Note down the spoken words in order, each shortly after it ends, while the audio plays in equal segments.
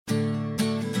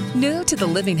New to the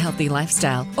living healthy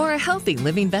lifestyle or a healthy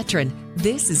living veteran,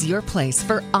 this is your place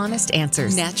for honest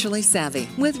answers. Naturally Savvy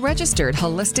with registered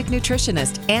holistic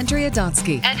nutritionist Andrea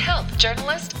Donsky and health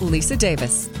journalist Lisa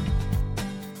Davis.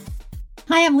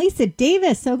 Hi, I'm Lisa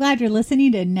Davis. So glad you're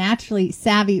listening to Naturally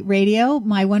Savvy Radio.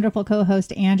 My wonderful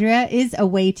co-host Andrea is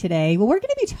away today. Well, we're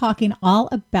going to be talking all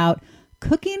about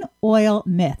cooking oil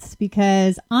myths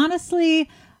because honestly,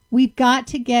 we've got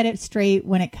to get it straight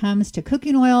when it comes to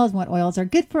cooking oils, what oils are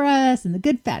good for us, and the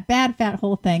good fat, bad fat,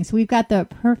 whole thing. So we've got the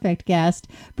perfect guest,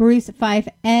 Bruce Fife,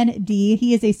 ND.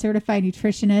 He is a certified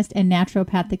nutritionist and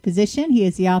naturopathic physician. He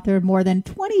is the author of more than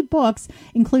 20 books,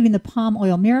 including The Palm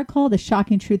Oil Miracle, The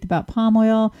Shocking Truth About Palm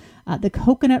Oil, The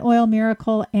Coconut Oil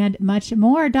Miracle, and much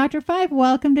more. Dr. Fife,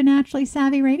 welcome to Naturally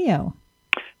Savvy Radio.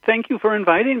 Thank you for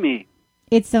inviting me.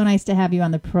 It's so nice to have you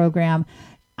on the program.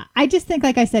 I just think,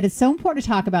 like I said, it's so important to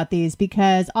talk about these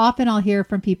because often I'll hear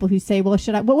from people who say, well,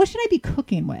 what should I be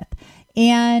cooking with?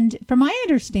 And from my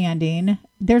understanding,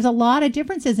 there's a lot of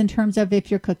differences in terms of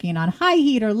if you're cooking on high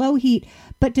heat or low heat.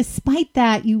 But despite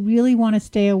that, you really want to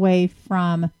stay away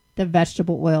from the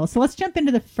vegetable oil. So let's jump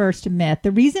into the first myth.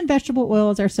 The reason vegetable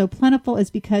oils are so plentiful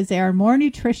is because they are more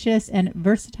nutritious and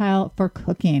versatile for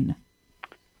cooking.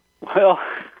 Well,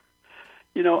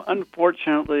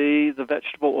 unfortunately, the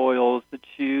vegetable oils that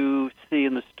you see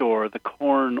in the store, the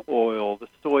corn oil, the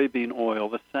soybean oil,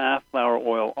 the safflower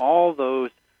oil, all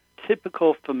those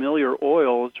typical familiar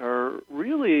oils are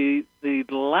really the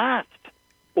last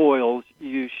oils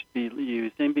you should be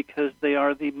using because they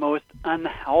are the most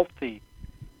unhealthy.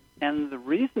 And the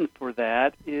reason for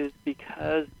that is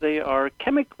because they are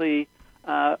chemically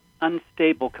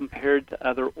unstable compared to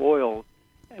other oils,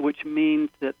 which means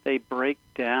that they break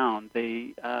down,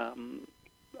 they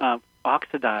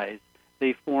oxidize,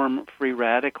 they form free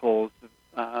radicals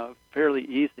fairly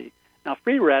easy. Now,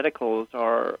 free radicals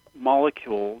are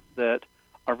molecules that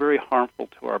are very harmful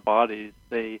to our bodies.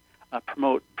 They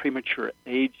promote premature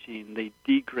aging, they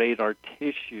degrade our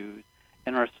tissues,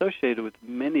 and are associated with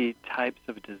many types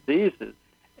of diseases.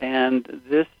 And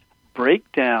this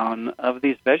breakdown of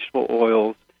these vegetable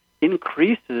oils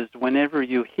increases whenever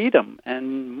you heat them,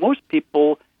 and most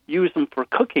people use them for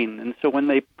cooking. And so when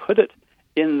they put it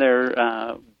in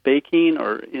their baking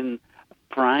or in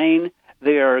frying,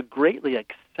 they are greatly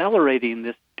accelerating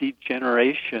this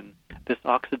degeneration, this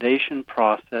oxidation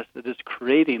process that is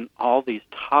creating all these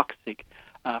toxic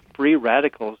free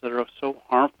radicals that are so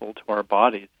harmful to our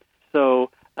bodies. So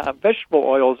vegetable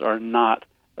oils are not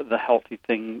the healthy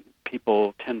thing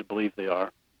people tend to believe they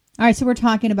are. All right, so we're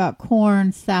talking about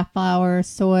corn, safflower,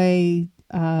 soy,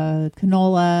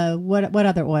 canola. What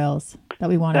other oils that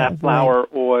we want to avoid? Safflower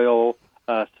oil,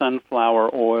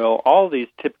 sunflower oil, all these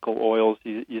typical oils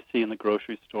you see in the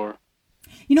grocery store.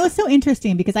 You know, it's so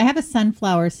interesting because I have a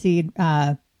sunflower seed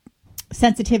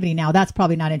sensitivity now. That's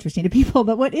probably not interesting to people,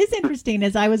 but what is interesting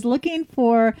is I was looking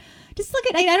for,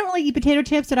 I don't really eat potato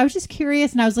chips, but I was just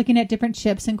curious and I was looking at different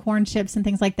chips and corn chips and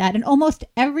things like that. And almost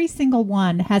every single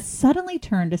one has suddenly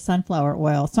turned to sunflower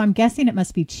oil. So I'm guessing it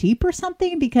must be cheap or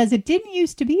something because it didn't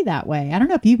used to be that way. I don't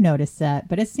know if you've noticed that,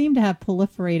 but it seemed to have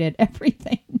proliferated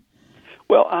everything.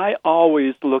 Well, I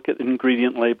always look at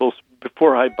ingredient labels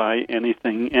before I buy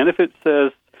anything. And if it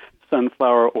says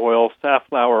sunflower oil,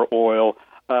 safflower oil,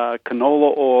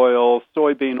 canola oil,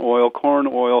 soybean oil, corn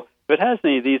oil, if it has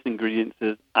any of these ingredients,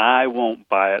 I won't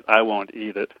buy it. I won't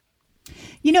eat it.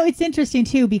 You know, it's interesting,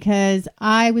 too, because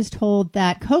I was told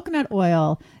that coconut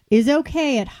oil is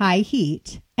okay at high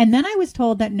heat. And then I was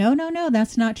told that, no,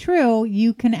 that's not true.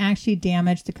 You can actually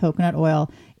damage the coconut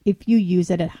oil if you use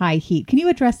it at high heat. Can you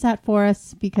address that for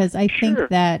us? Because I think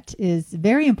that is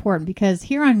very important because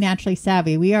here on Naturally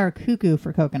Savvy, we are cuckoo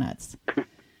for coconuts.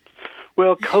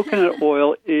 Well, coconut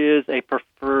oil is a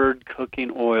preferred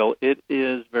cooking oil. It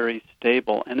is very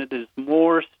stable, and it is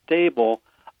more stable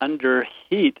under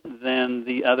heat than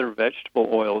the other vegetable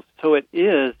oils. So it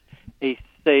is a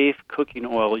safe cooking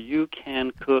oil. You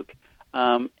can cook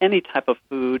any type of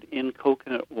food in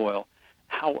coconut oil.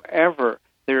 However,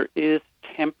 there is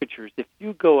temperatures. If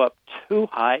you go up too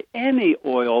high, any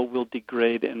oil will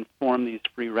degrade and form these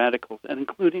free radicals, and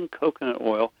including coconut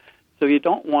oil. So you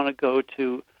don't want to go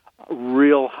to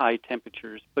real high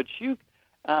temperatures. But you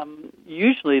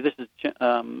usually this is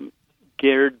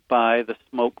geared by the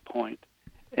smoke point.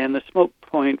 And the smoke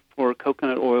point for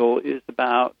coconut oil is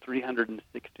about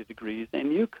 360 degrees,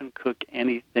 and you can cook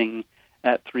anything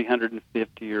at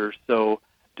 350 or so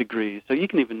degrees. So you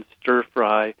can even stir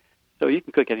fry. So you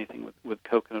can cook anything with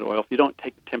coconut oil if you don't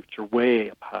take the temperature way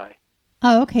up high.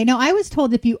 Oh, okay. Now, I was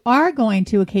told if you are going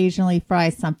to occasionally fry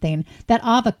something, that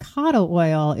avocado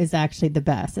oil is actually the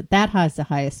best. That has the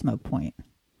highest smoke point.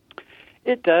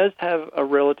 It does have a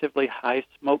relatively high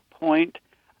smoke point.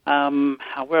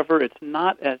 However, it's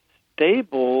not as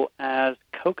stable as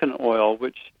coconut oil,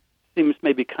 which seems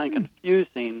maybe kind of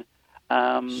confusing.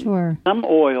 Sure. Some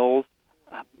oils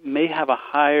may have a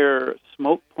higher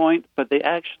smoke point, but they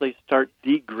actually start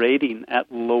degrading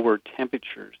at lower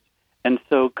temperatures. And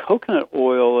so coconut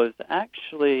oil is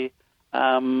actually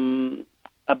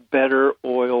a better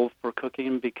oil for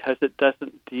cooking because it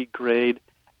doesn't degrade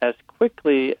as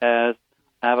quickly as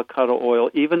avocado oil,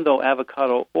 even though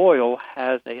avocado oil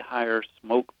has a higher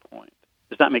smoke point.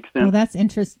 Does that make sense? Oh, that's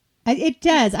interesting. It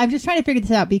does. I'm just trying to figure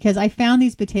this out because I found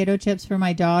these potato chips for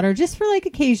my daughter just for like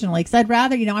occasionally because I'd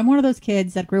rather, I'm one of those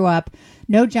kids that grew up,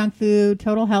 no junk food,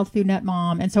 total health food nut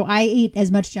mom. And so I eat as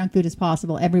much junk food as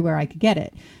possible everywhere I could get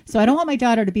it. So I don't want my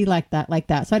daughter to be like that.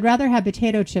 So I'd rather have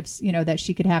potato chips, that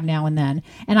she could have now and then.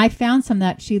 And I found some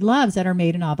that she loves that are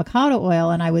made in avocado oil.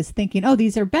 And I was thinking, oh,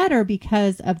 these are better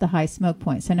because of the high smoke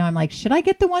point. So now I'm like, should I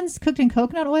get the ones cooked in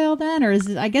coconut oil then? Or is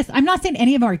it, I guess I'm not saying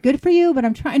any of them are good for you, but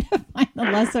I'm trying to find the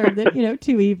lesser of the,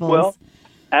 two evils. Well,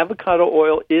 avocado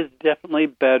oil is definitely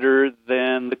better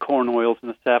than the corn oils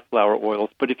and the safflower oils,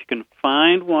 but if you can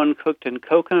find one cooked in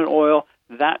coconut oil,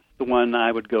 that's the one I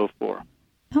would go for.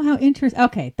 Oh, how interesting.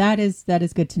 Okay, that is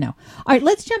good to know. All right,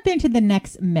 let's jump into the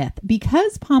next myth.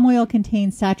 Because palm oil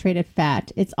contains saturated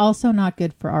fat, it's also not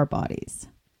good for our bodies.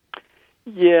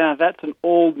 Yeah, that's an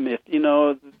old myth.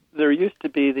 There used to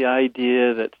be the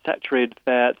idea that saturated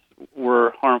fats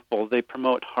were harmful. They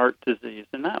promote heart disease,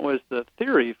 and that was the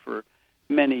theory for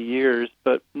many years,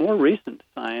 but more recent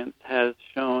science has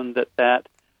shown that that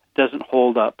doesn't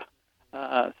hold up.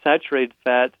 Saturated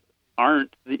fats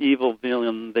aren't the evil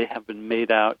villain they have been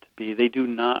made out to be. They do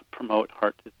not promote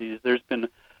heart disease. There's been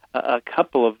a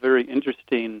couple of very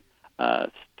interesting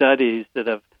studies that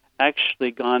have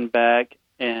actually gone back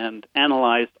and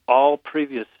analyzed all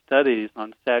previous studies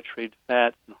on saturated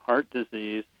fats and heart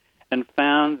disease and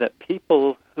found that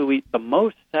people who eat the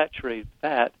most saturated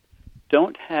fat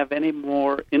don't have any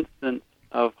more incidence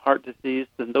of heart disease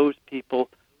than those people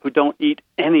who don't eat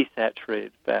any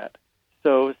saturated fat.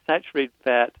 So saturated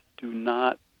fats do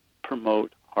not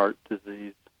promote heart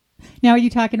disease. Now, are you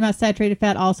talking about saturated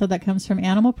fat also that comes from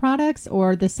animal products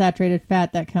or the saturated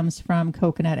fat that comes from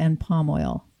coconut and palm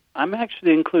oil? I'm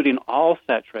actually including all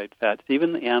saturated fats,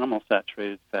 even the animal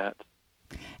saturated fats.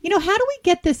 How do we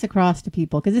get this across to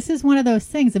people? Because this is one of those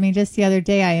things. I mean, just the other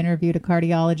day I interviewed a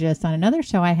cardiologist on another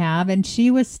show I have, and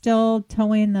she was still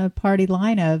towing the party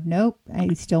line of, nope,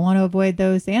 you still want to avoid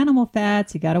those animal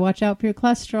fats. You got to watch out for your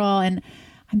cholesterol. And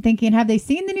I'm thinking, have they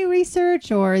seen the new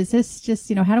research, or is this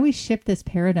just, how do we shift this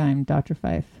paradigm, Dr.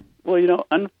 Fife? Well,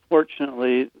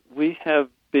 unfortunately, we have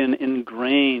been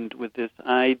ingrained with this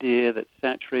idea that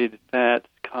saturated fats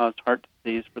cause heart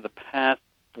disease for the past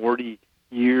 40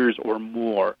 years or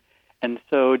more. And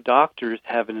so doctors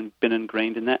have been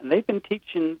ingrained in that, and they've been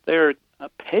teaching their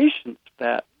patients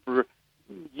that for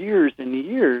years and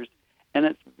years, and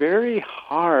it's very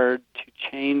hard to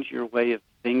change your way of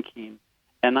thinking.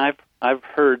 And I've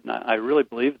heard, and I really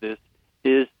believe this,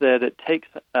 is that it takes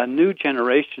a new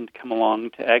generation to come along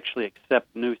to actually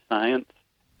accept new science.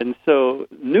 And so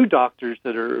new doctors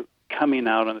that are coming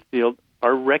out on the field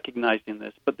are recognizing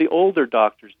this. But the older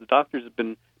doctors, the doctors have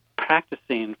been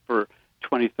practicing for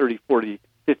 20, 30, 40,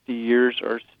 50 years,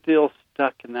 are still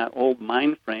stuck in that old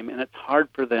mind frame, and it's hard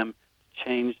for them to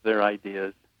change their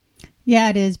ideas.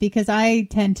 Yeah, it is, because I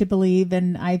tend to believe,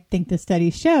 and I think the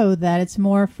studies show, that it's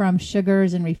more from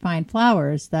sugars and refined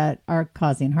flours that are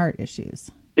causing heart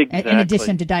issues. Exactly. In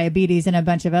addition to diabetes and a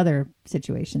bunch of other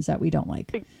situations that we don't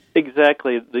like.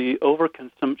 Exactly. The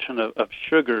overconsumption of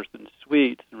sugars and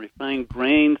sweets and refined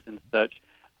grains and such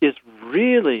is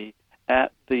really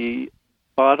at the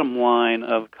bottom line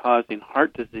of causing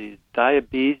heart disease,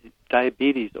 diabetes,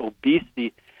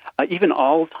 obesity, even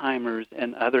Alzheimer's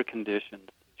and other conditions.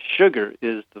 Sugar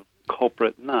is the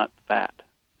culprit, not fat.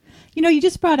 You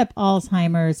just brought up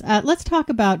Alzheimer's. Let's talk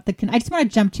about I just want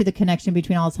to jump to the connection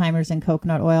between Alzheimer's and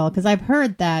coconut oil, because I've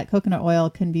heard that coconut oil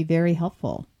can be very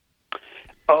helpful.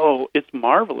 Oh, it's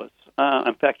marvelous.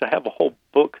 In fact, I have a whole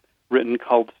book written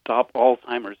called Stop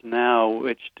Alzheimer's Now,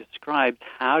 which describes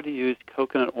how to use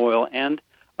coconut oil and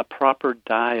a proper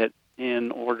diet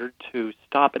in order to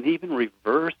stop and even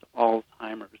reverse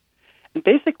Alzheimer's. And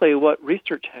basically what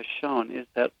research has shown is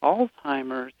that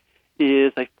Alzheimer's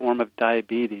is a form of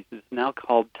diabetes. It's now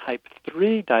called type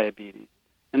 3 diabetes,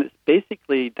 and it's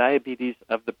basically diabetes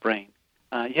of the brain.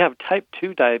 You have type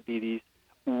 2 diabetes,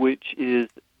 which is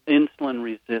insulin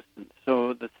resistant,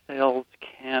 so the cells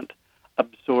can't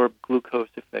absorb glucose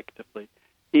effectively.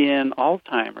 In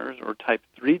Alzheimer's or type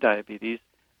 3 diabetes,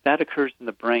 that occurs in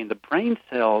the brain. The brain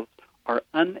cells are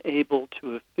unable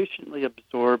to efficiently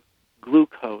absorb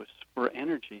glucose for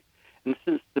energy. And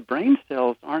since the brain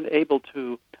cells aren't able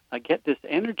to get this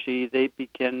energy, they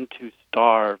begin to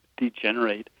starve,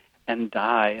 degenerate, and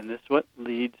die. And this is what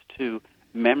leads to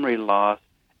memory loss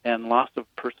and loss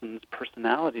of person's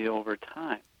personality over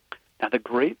time. Now, the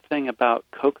great thing about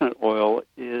coconut oil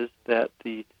is that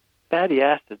the fatty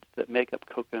acids that make up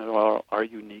coconut oil are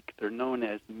unique. They're known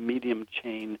as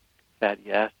medium-chain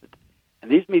fatty acids.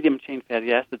 And these medium-chain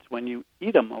fatty acids, when you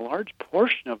eat them, a large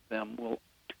portion of them will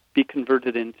be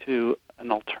converted into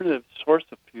an alternative source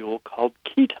of fuel called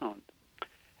ketones.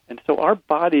 And so our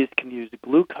bodies can use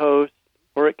glucose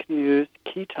or it can use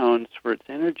ketones for its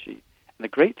energy. And the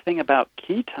great thing about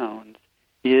ketones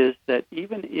is that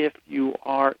even if you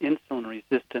are insulin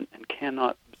resistant and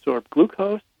cannot absorb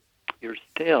glucose, your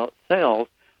cells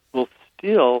will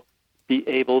still be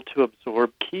able to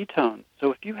absorb ketones.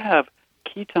 So if you have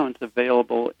ketones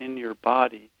available in your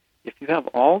body, if you have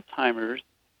Alzheimer's,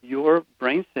 your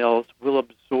brain cells will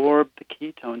absorb the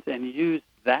ketones and use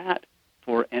that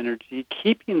for energy,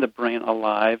 keeping the brain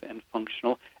alive and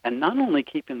functional, and not only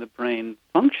keeping the brain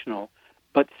functional,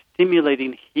 but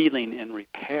stimulating healing and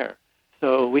repair.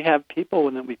 So we have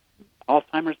people,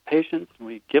 Alzheimer's patients, and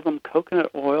we give them coconut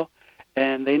oil,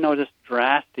 and they notice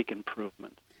drastic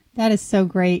improvement. That is so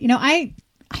great. I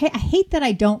hate that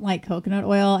I don't like coconut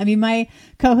oil. I mean, my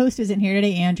co-host isn't here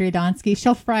today, Andrea Donsky.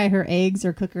 She'll fry her eggs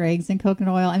or cook her eggs in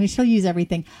coconut oil. I mean, she'll use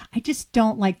everything. I just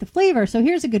don't like the flavor. So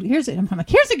here's a good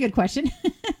question.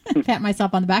 Pat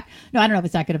myself on the back. No, I don't know if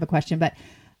it's that good of a question, but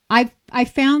I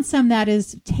found some that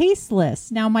is tasteless.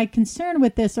 Now, my concern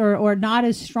with this or not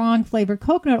as strong flavored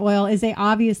coconut oil is they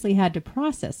obviously had to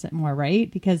process it more, right?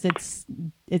 Because it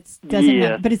doesn't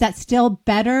have, but is that still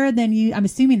better than I'm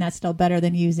assuming that's still better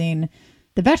than using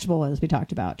the vegetable oils we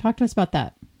talked about. Talk to us about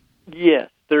that. Yes,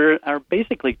 there are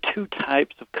basically two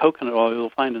types of coconut oil you'll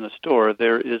find in the store.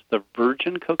 There is the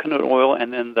virgin coconut oil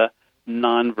and then the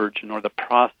non-virgin or the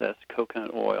processed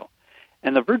coconut oil.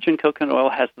 And the virgin coconut oil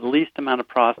has the least amount of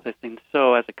processing,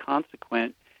 so as a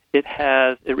consequence, it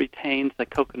retains the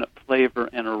coconut flavor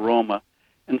and aroma.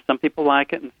 And some people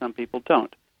like it and some people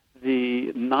don't.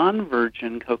 The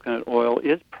non-virgin coconut oil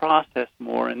is processed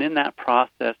more, and in that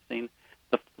processing,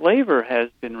 the flavor has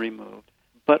been removed,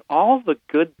 but all the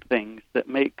good things that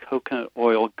make coconut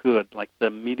oil good, like the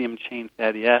medium-chain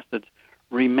fatty acids,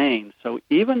 remain. So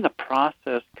even the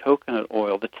processed coconut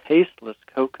oil, the tasteless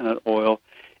coconut oil,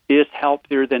 is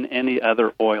healthier than any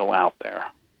other oil out there.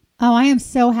 Oh, I am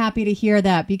so happy to hear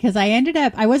that because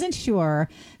I wasn't sure,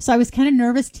 so I was kind of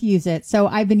nervous to use it. So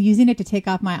I've been using it to take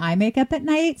off my eye makeup at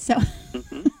night. So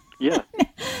Yeah.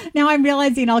 Now I'm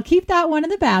realizing I'll keep that one in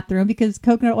the bathroom because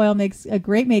coconut oil makes a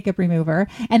great makeup remover,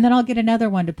 and then I'll get another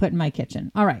one to put in my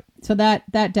kitchen. All right. So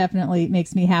that definitely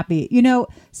makes me happy.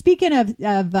 Speaking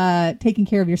of taking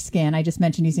care of your skin, I just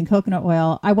mentioned using coconut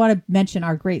oil. I want to mention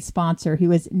our great sponsor,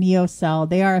 who is NeoCell.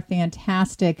 They are a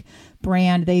fantastic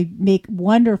brand. They make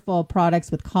wonderful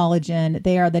products with collagen.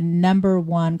 They are the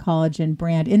 #1 collagen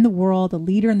brand in the world, a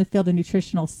leader in the field of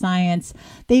nutritional science.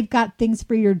 They've got things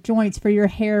for your joints, for your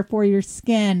hair, for your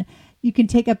skin. You can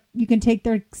take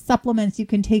their supplements. You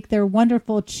can take their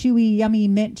wonderful, chewy, yummy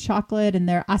mint chocolate and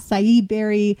their acai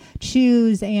berry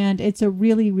chews. And it's a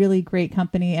really, really great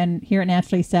company. And here at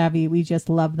Naturally Savvy, we just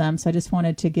love them. So I just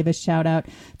wanted to give a shout out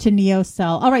to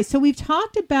NeoCell. All right. So we've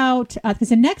talked about, because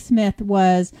the next myth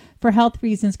was, for health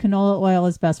reasons, canola oil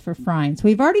is best for frying. So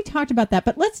we've already talked about that,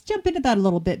 but let's jump into that a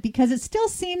little bit because it still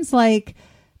seems like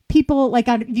people, like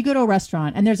you go to a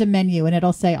restaurant and there's a menu and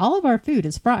it'll say all of our food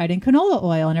is fried in canola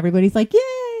oil and everybody's like,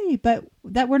 yay, but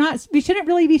we shouldn't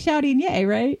really be shouting yay,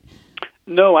 right?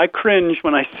 No, I cringe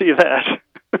when I see that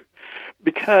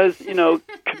because,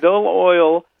 canola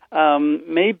oil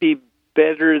may be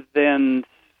better than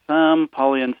some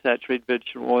polyunsaturated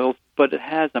vegetable oils, but it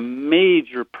has a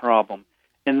major problem.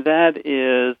 And that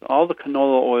is all the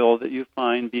canola oil that you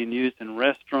find being used in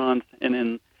restaurants and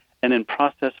in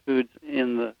processed foods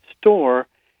in the store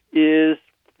is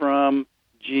from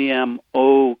GMO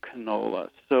canola.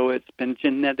 So it's been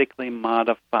genetically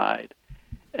modified.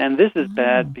 And this is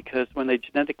bad because when they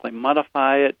genetically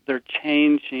modify it, they're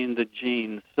changing the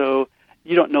genes. So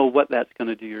you don't know what that's going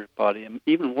to do to your body. And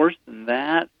even worse than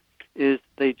that is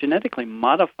they genetically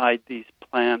modified these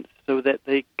plants so that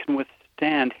they can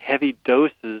withstand heavy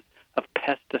doses of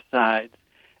pesticides.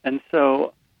 And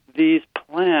so these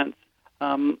plants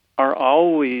are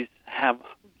always have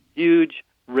huge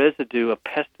residue of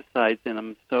pesticides in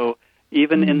them. So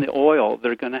even in the oil,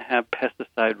 they're going to have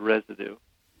pesticide residue.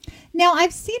 Now,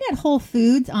 I've seen at Whole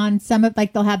Foods on some of,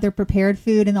 like, they'll have their prepared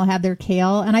food and they'll have their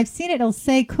kale. And I've seen it'll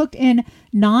say cooked in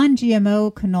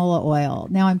non-GMO canola oil.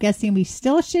 Now, I'm guessing we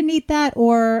still shouldn't eat that,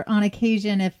 or on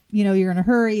occasion, if, you're in a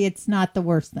hurry, it's not the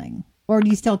worst thing. Or do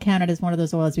you still count it as one of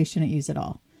those oils we shouldn't use at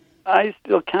all? I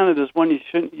still count it as one you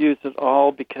shouldn't use at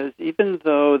all, because even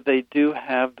though they do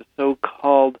have the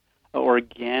so-called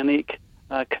organic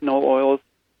canola oils,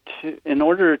 in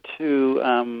order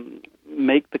to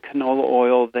make the canola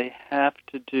oil, they have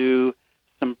to do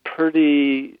some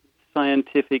pretty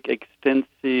scientific,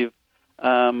 extensive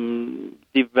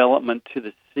development to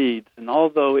the seeds. And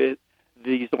although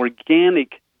these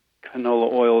organic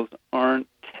canola oils aren't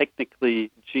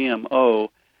technically GMO,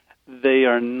 they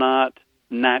are not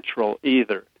natural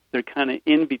either. They're kind of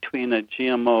in between a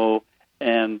GMO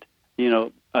and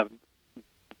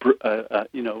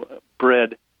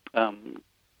bread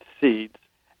seeds.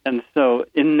 And so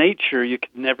in nature, you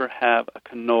could never have a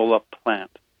canola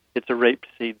plant. It's a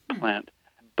rapeseed plant,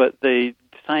 but they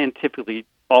scientifically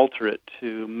alter it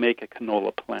to make a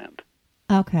canola plant.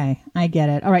 Okay, I get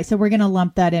it. All right, so we're going to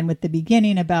lump that in with the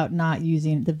beginning about not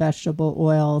using the vegetable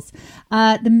oils.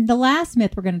 The last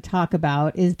myth we're going to talk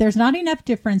about is there's not enough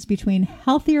difference between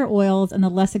healthier oils and the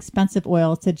less expensive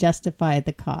oils to justify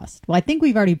the cost. Well, I think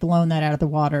we've already blown that out of the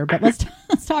water, but let's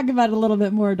talk about it a little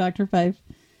bit more, Dr. Fife.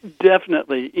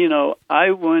 Definitely.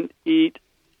 I wouldn't eat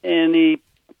any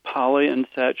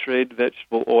polyunsaturated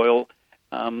vegetable oil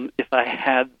if I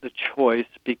had the choice,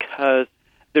 because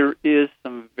there is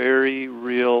some very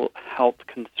real health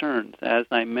concerns. As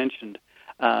I mentioned,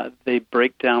 they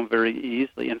break down very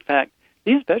easily. In fact,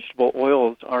 these vegetable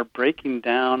oils are breaking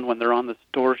down when they're on the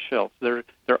store shelves. They're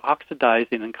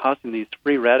oxidizing and causing these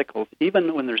free radicals,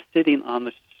 even when they're sitting on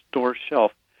the store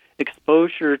shelf.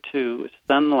 Exposure to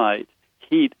sunlight,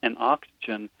 heat, and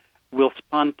oxygen will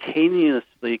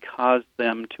spontaneously cause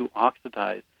them to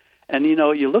oxidize. And,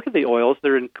 you look at the oils,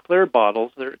 they're in clear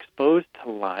bottles, they're exposed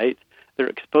to light, they're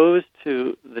exposed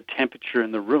to the temperature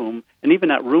in the room, and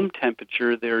even at room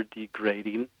temperature, they're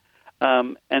degrading.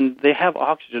 And they have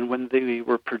oxygen. When they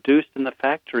were produced in the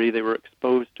factory, they were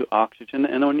exposed to oxygen.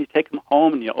 And when you take them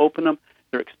home and you open them,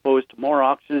 they're exposed to more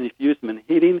oxygen if you use them in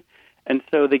heating. And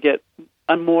so they get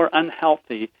more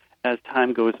unhealthy as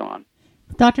time goes on.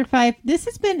 Dr. Fife, this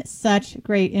has been such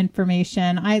great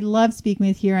information. I love speaking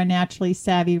with you on Naturally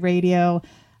Savvy Radio.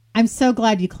 I'm so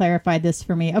glad you clarified this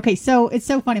for me. Okay, so it's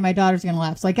so funny. My daughter's going to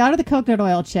laugh. So I got her the coconut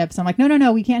oil chips. I'm like,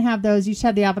 no, we can't have those. You should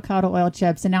have the avocado oil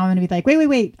chips. And now I'm going to be like,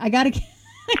 wait. I got to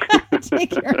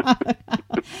take your avocado.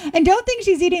 And don't think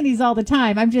she's eating these all the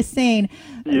time. I'm just saying,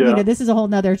 this is a whole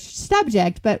nother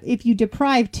subject. But if you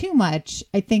deprive too much,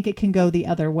 I think it can go the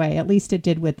other way. At least it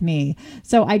did with me.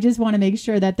 So I just want to make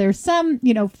sure that there's some,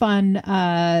 fun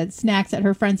snacks that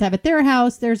her friends have at their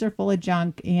house. Theirs are full of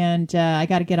junk. And I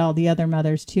got to get all the other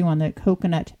mothers, too, on the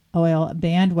coconut oil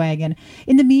bandwagon.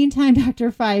 In the meantime,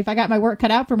 Dr. Fife, I got my work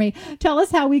cut out for me. Tell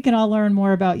us how we can all learn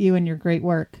more about you and your great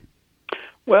work.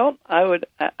 Well, I would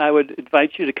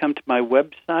invite you to come to my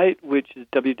website, which is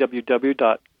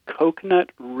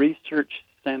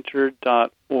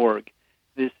www.coconutresearchcenter.org.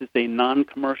 This is a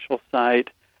non-commercial site.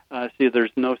 See,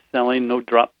 there's no selling, no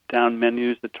drop-down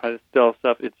menus that try to sell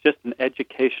stuff. It's just an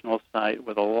educational site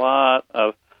with a lot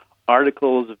of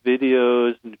articles,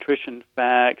 videos, nutrition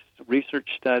facts, research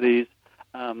studies,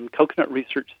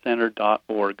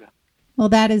 coconutresearchcenter.org. Well,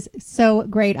 that is so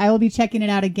great. I will be checking it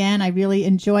out again. I really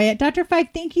enjoy it. Dr. Fife,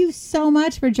 thank you so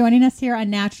much for joining us here on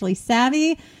Naturally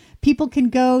Savvy. People can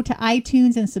go to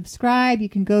iTunes and subscribe. You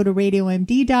can go to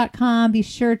RadioMD.com. Be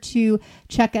sure to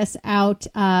check us out.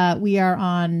 We are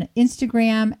on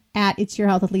Instagram at It's Your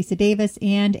Health with Lisa Davis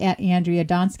and at Andrea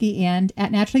Donsky and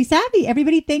at Naturally Savvy.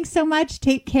 Everybody, thanks so much.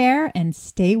 Take care and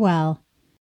stay well.